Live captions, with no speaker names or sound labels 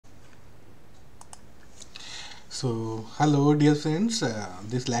Hello dear friends,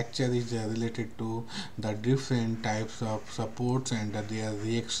 this lecture is related to the different types of supports and their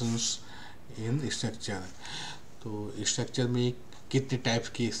reactions in structure. तो structure में कितने types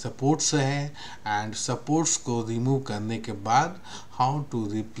के supports हैं and supports को remove करने के बाद how to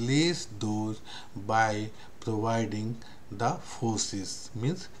replace those by providing the forces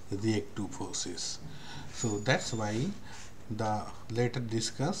means reactive forces. So that's why the later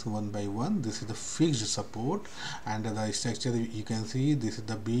discuss one by one. This is the fixed support and the structure you can see. This is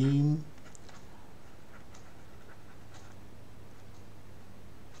the beam,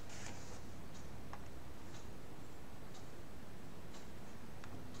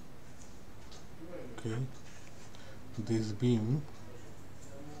 okay, this beam.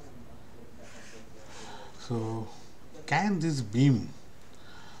 So can this beam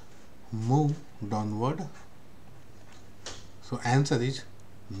move downward? So answer is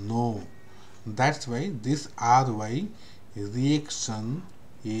no. That's why this Ry reaction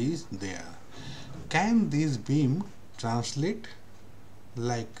is there. Can this beam translate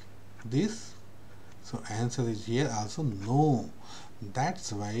like this? So answer is here also no.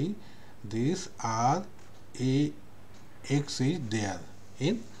 That's why this Rax is there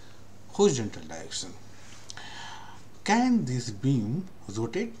in horizontal direction. Can this beam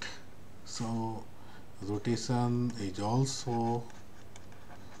rotate? So rotation is also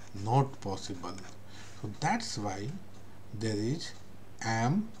not possible. So that's why there is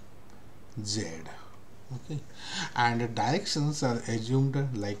mz. Okay, and the directions are assumed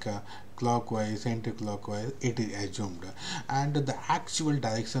like clockwise, anti-clockwise. It is assumed, and the actual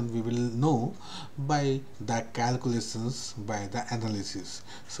direction we will know by the calculations, by the analysis.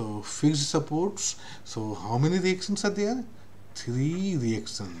 So fixed supports. So how many reactions are there? 3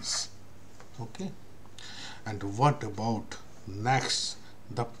 reactions. Okay, and what about next,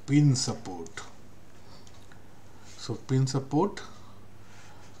 the pin support? So pin support,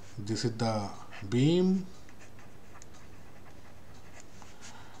 this is the beam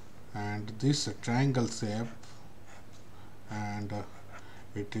and this triangle shape, and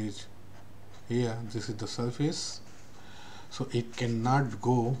it is here, this is the surface. So it cannot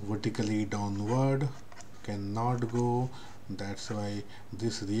go vertically downward, cannot go. That's why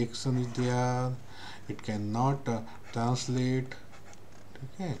this reaction is there. It cannot translate.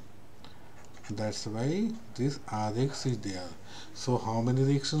 Okay, that's why this Rx is there. So how many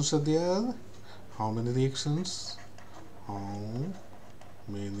reactions are there? How many reactions? How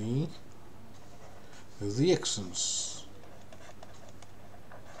many reactions?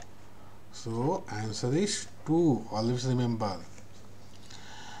 So answer is 2. Always remember.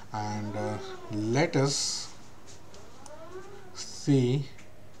 And let us see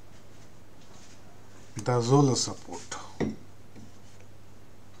the roller support.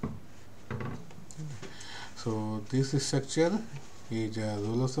 So this structure is a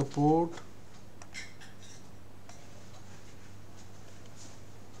roller support.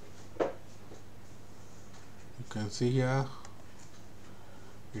 You can see here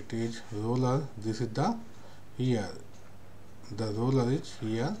it is roller. This is the here, the roller is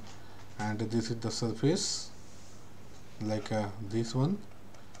here, and this is the surface, like this one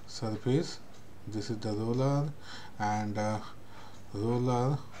surface. This is the roller, and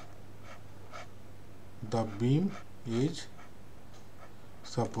roller, the beam is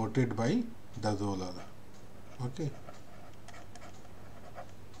supported by the roller. Okay,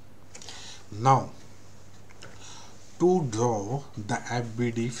 now to draw the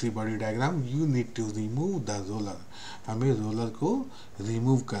FBD free body diagram you need to remove the roller. हमें roller को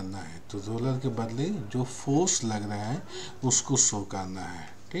remove करना है, तो roller के बदले जो force लग रहा है उसको शो करना है.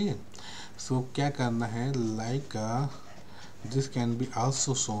 ठीक है, सो क्या करना है, like this can be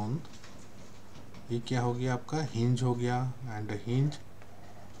also shown. ये क्या हो गया आपका, हिंज हो गया, and hinge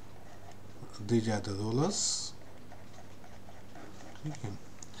these are the rollers. ठीक है,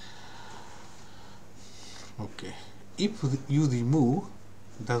 okay, if you remove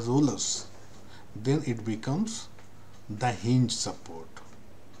the rollers then it becomes the hinge support.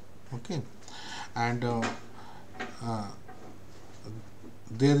 Okay, and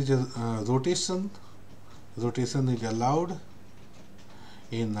there is a rotation is allowed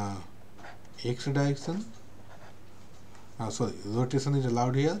in x direction. Rotation is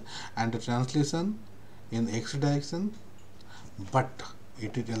allowed here, and the translation in x direction, but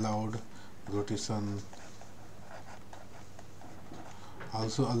it is allowed rotation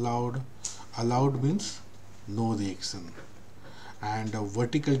also allowed. Allowed means no reaction, and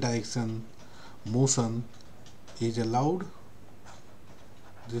vertical direction motion is allowed.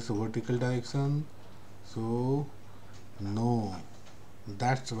 This vertical direction, so no.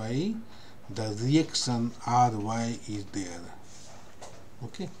 That's why the reaction Ry is there.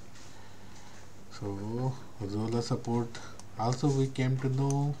 Okay, so roller support also we came to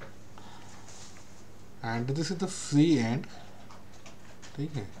know, and this is the free end.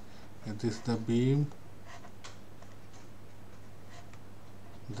 ठीक है, this is the beam,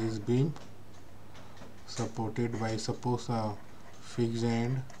 this beam supported by suppose a fixed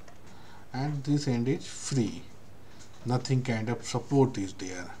end, and this end is free, nothing kind of support is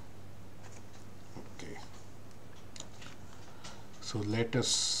there. Okay, so let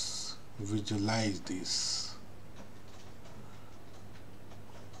us visualize this.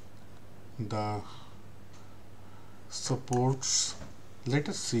 The supports, let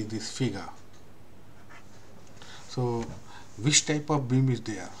us see this figure. So which type of beam is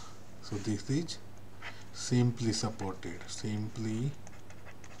there? So this is simply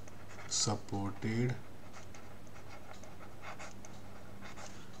supported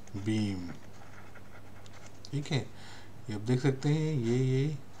beam. ठीक है, ये आप देख सकते हैं,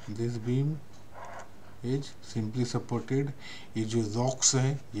 ये this beam is simply supported. ये जो रॉक्स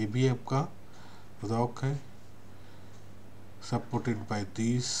है ये भी आपका रॉक है, supported by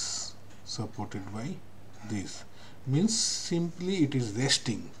this means simply it is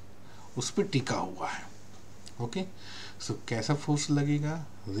resting, उस पर टिका हुआ है. ओके, सो कैसा फोर्स लगेगा,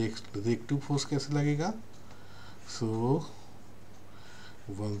 रिएक्टिव फोर्स कैसे लगेगा? सो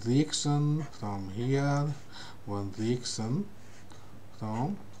one reaction from here, one reaction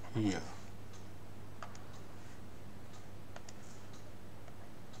from here.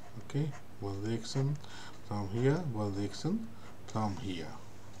 Okay, one reaction from here, one reaction from here.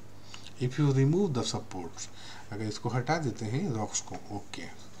 If you remove the supports, अगर इसको हटा देते हैं रॉक्स को. Okay,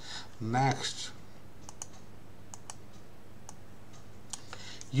 next,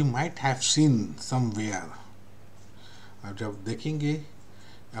 you might have seen somewhere. अब जब देखेंगे,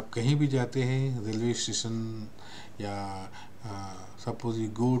 आप कहीं भी जाते हैं, रेलवे स्टेशन या suppose you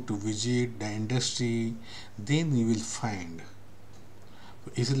go to visit the industry, then you will find.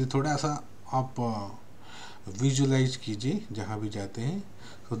 तो इसलिए थोड़ा सा आप विजुलाइज कीजिए जहाँ भी जाते हैं.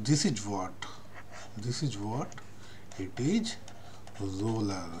 तो this is what it is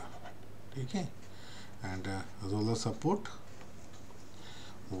roller. ठीक है, and roller support.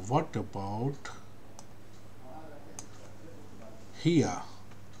 What about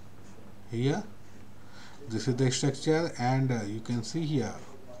here? This is the structure, and you can see here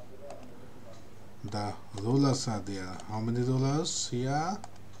the rollers are there. How many rollers here?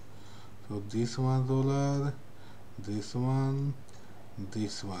 So this one roller, this one,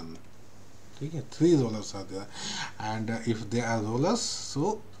 this one. ठीक है, 3 rollers are there, and if they are rollers,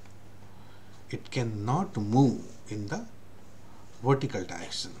 so it cannot move in the vertical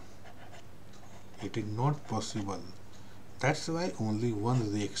direction. It is not possible. That's why only one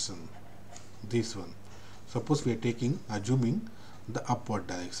reaction, this one. Suppose we are assuming the upward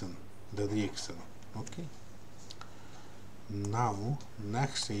direction, the reaction. Okay. Now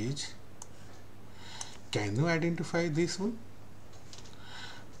next is, can you identify this one?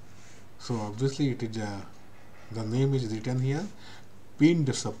 So obviously it is the name is written here.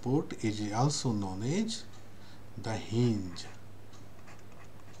 Pinned support is also known as the hinge.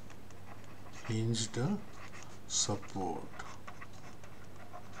 Hinged support.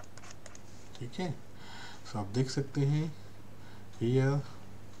 ठीक है, तो आप देख सकते हैं here,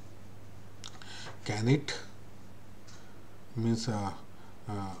 can it means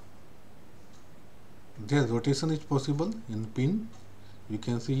their rotation is possible in pin. You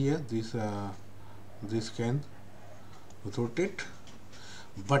can see here this can rotate,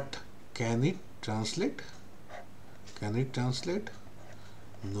 but can it translate?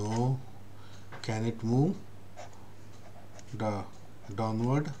 No. Can it move the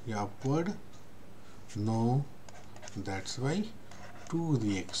downward या upward? No. That's why 2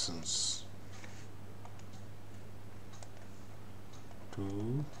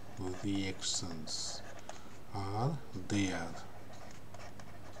 reactions are there.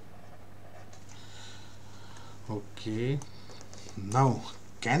 Okay, now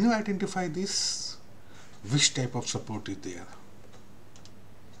can you identify this, which type of support is there?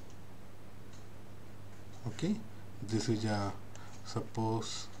 Okay, this is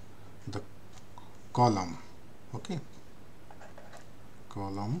suppose the column. Okay,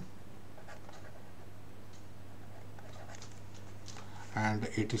 column, and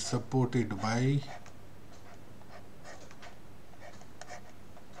it is supported by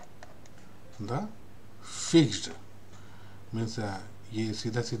the fixed, means ये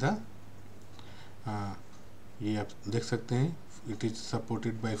सीधा ये आप देख सकते हैं, it is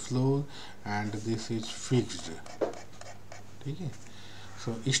supported by floor and this is fixed. ठीक है,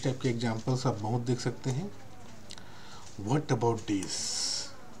 सो इस टाइप के एग्जांपल्स आप बहुत देख सकते हैं. व्हाट अबाउट दिस,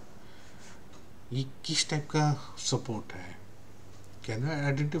 ये किस टाइप का सपोर्ट है? Can you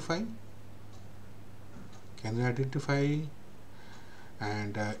identify? Can you identify?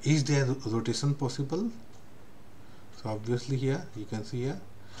 And is there rotation possible? So obviously here you can see here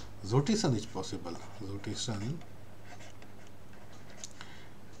rotation is possible. Rotation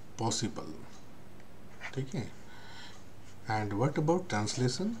possible. ठीक है. And what about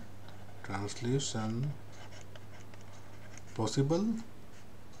translation? Translation possible.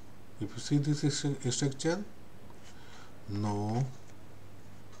 If you see this structure, no.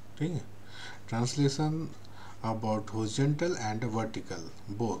 ठीक है. Translation about horizontal and vertical,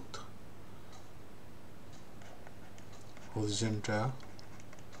 both horizontal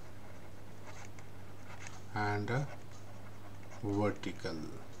and vertical,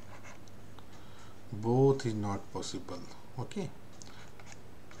 both is not possible. Okay,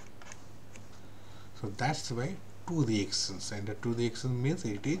 so that's why two reactions, and the two reactions means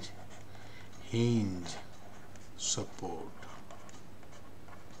it is hinge support.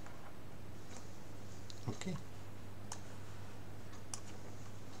 Okay,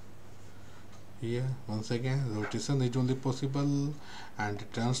 here once again rotation is only possible, and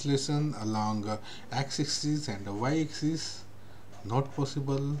translation along x-axis and y-axis not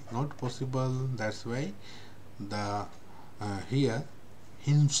possible, not possible. That's why the here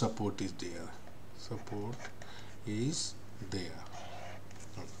hinge support is there, support is there.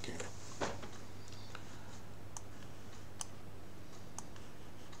 Okay,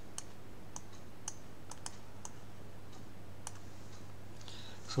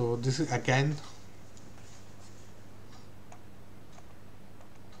 so this is again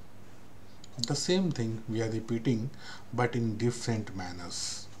the same thing we are repeating but in different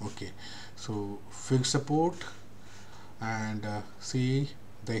manners. Okay, so fixed support, and see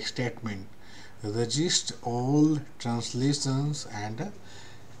the statement, resist all translations and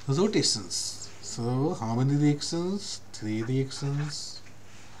rotations. So how many reactions? 3 reactions.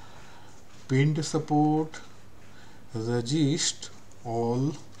 Pinned support, resist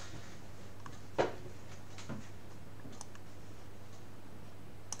all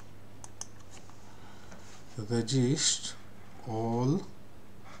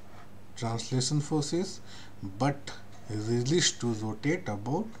translation forces but release to rotate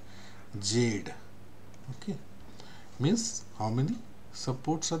about Z. Okay, means how many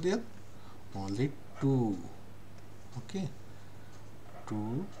supports are there? Only 2. Okay,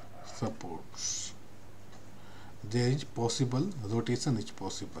 2 supports. There is possible rotation is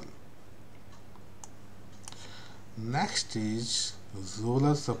possible. Next is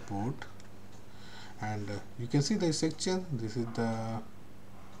roller support, and you can see the section. This is the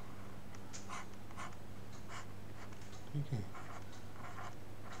okay,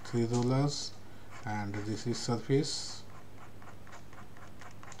 3 rollers, and this is surface.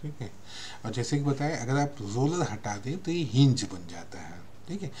 ठीक है, और जैसे कि बताया अगर आप roller हटा दें तो ये हिंज बन जाता है.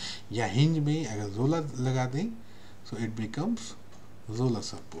 ठीक है, या हिंज में अगर रोलर लगा दें so it becomes roller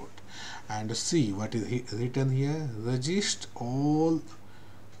support. And see what is written here, resist all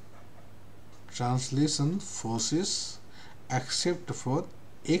translation forces except for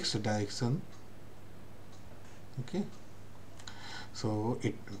x direction. Okay, so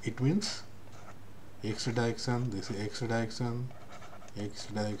it means x direction, this is x direction, x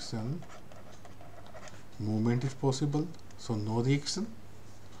direction movement is possible, so no reaction.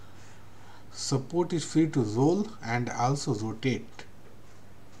 Support is free to roll and also rotate.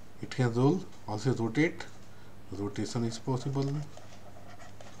 It can roll, also rotate. Rotation is possible.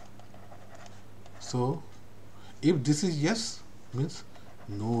 So if this is yes, means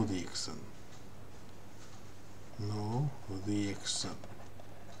no reaction. No reaction.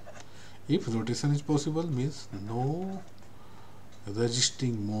 If rotation is possible, means no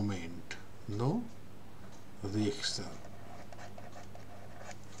resisting moment, no reaction.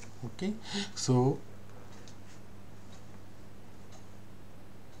 Okay, so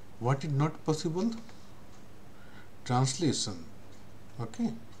what is not possible? Translation.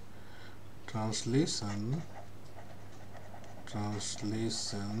 Okay, translation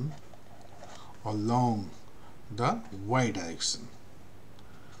along the y direction.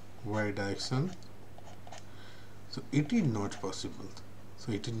 So it is not possible.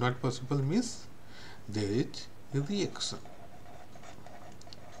 So it is not possible means there is a reaction.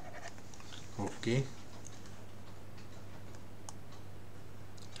 Okay,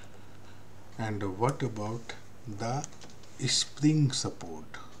 and what about the spring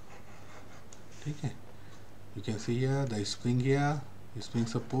support? ठीक है, you can see here the spring here, spring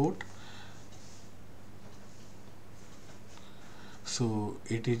support. So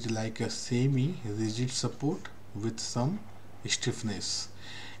it is like a semi rigid support with some stiffness.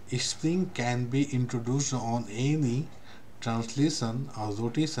 Spring can be introduced on any translation or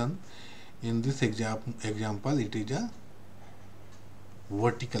rotation. In this example it is a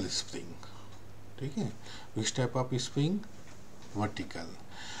vertical spring. ठीक है, which type of spring? Vertical.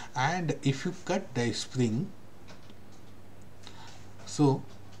 And if you cut the spring, so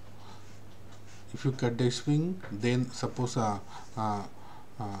if you cut the spring, then suppose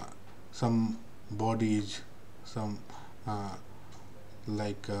some bodies, some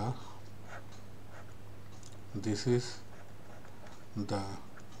like this is the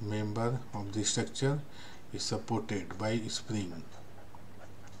member of the structure is supported by spring.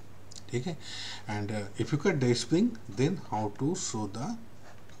 ठीक है, and if you cut the spring, then how to show the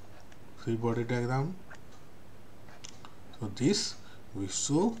free body diagram? So this we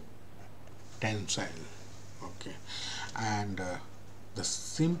show tensile. Okay, and the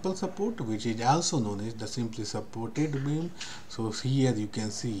simple support, which is also known as the simply supported beam. So here you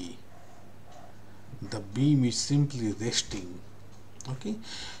can see the beam is simply resting. Okay,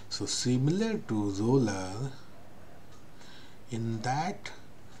 so similar to roller, in that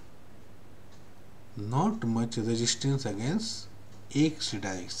not much resistance against x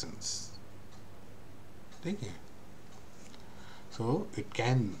directions. ठीक है, so it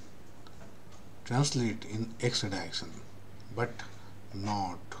can translate in x direction but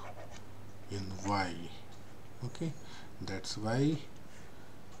not in y. Okay, that's why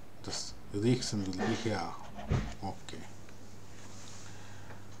this reaction will be here. Okay,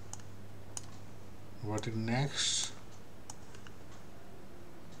 what is next?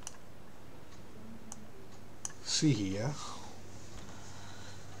 See here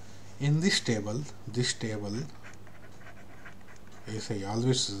in this table, as I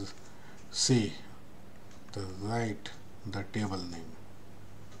always say, write the table name.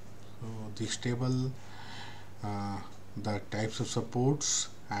 So this table, the types of supports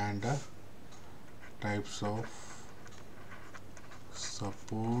and types of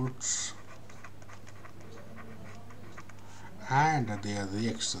supports and their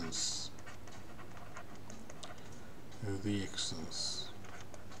reactions.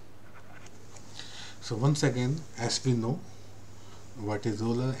 So once again, as we know what is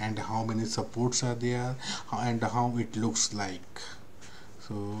roller and how many supports are there and how it looks like.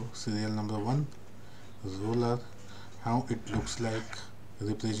 So serial number 1, roller, how it looks like,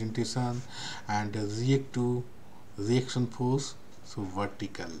 representation, and reaction force, so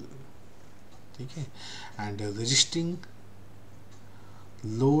vertical. ठीक है, and resisting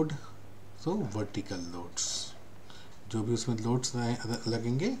load, so vertical loads, जो भी उसमें loads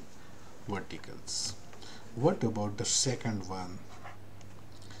लगेंगे verticals. What about the second one,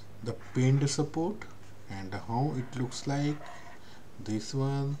 the pinned support, and how it looks like? This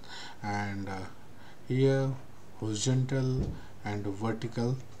one, and here horizontal and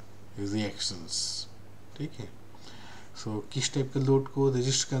vertical reactions. ठीक है, so किस type के load को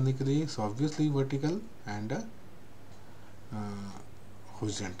resist करने के लिए? So obviously vertical and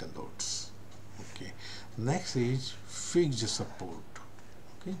horizontal loads. Okay, next is fixed support.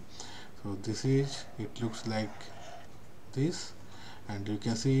 Okay, so this is, it looks like this, and you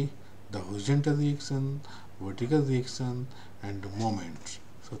can see the horizontal reaction, vertical reaction, and moment.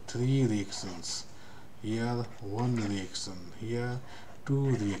 So 3 reactions here, 1 reaction here,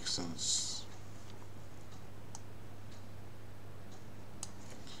 2 reactions,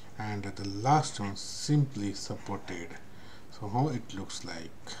 and the last one simply supported. So how it looks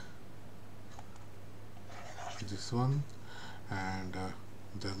like? This one, and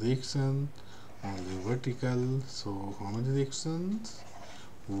the reaction only vertical. So how many reactions?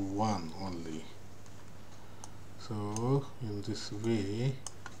 1 only. So in this way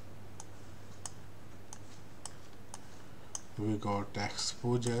we got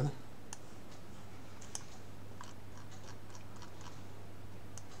exposure,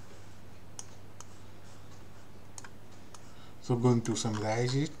 so going to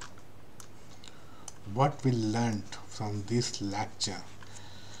summarize it, what we learned from this lecture.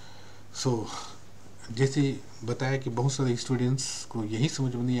 So जैसे बताया कि बहुत सारे students को यही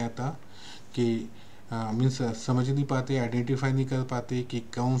समझ में नहीं आता कि मीन्स समझ नहीं पाते, आइडेंटिफाई नहीं कर पाते कि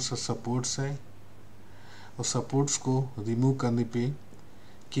कौन सा सपोर्ट्स है, और सपोर्ट्स को रिमूव करने पे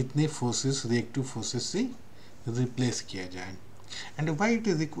कितने फोर्सेस रिएक्टिव फोर्सेस से रिप्लेस किया जाए, and why it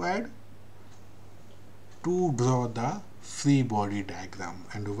is required to draw the free body diagram.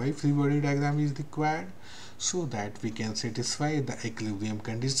 And why free body diagram is required? So that we can satisfy the equilibrium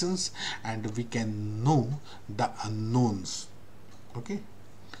conditions and we can know the unknowns. Okay,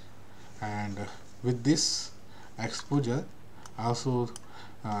 and with this exposure Also,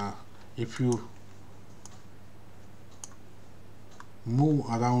 if you move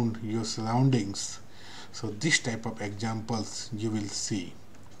around your surroundings, so this type of examples you will see.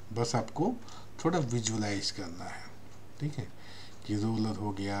 बस आपको थोड़ा visualise करना है, ठीक है। कि roller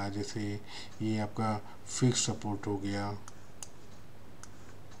हो गया, जैसे ये आपका फिक्स सपोर्ट हो गया,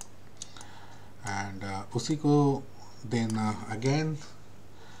 एंड उसी को देन अगेन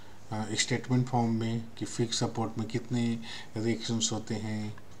स्टेटमेंट फॉर्म में कि फिक्स सपोर्ट में कितने रिएक्शंस होते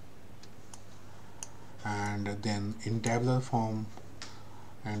हैं, and then in tabular form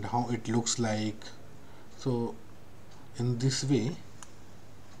and how it looks like. So in this way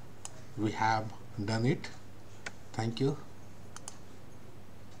we have done it. Thank you.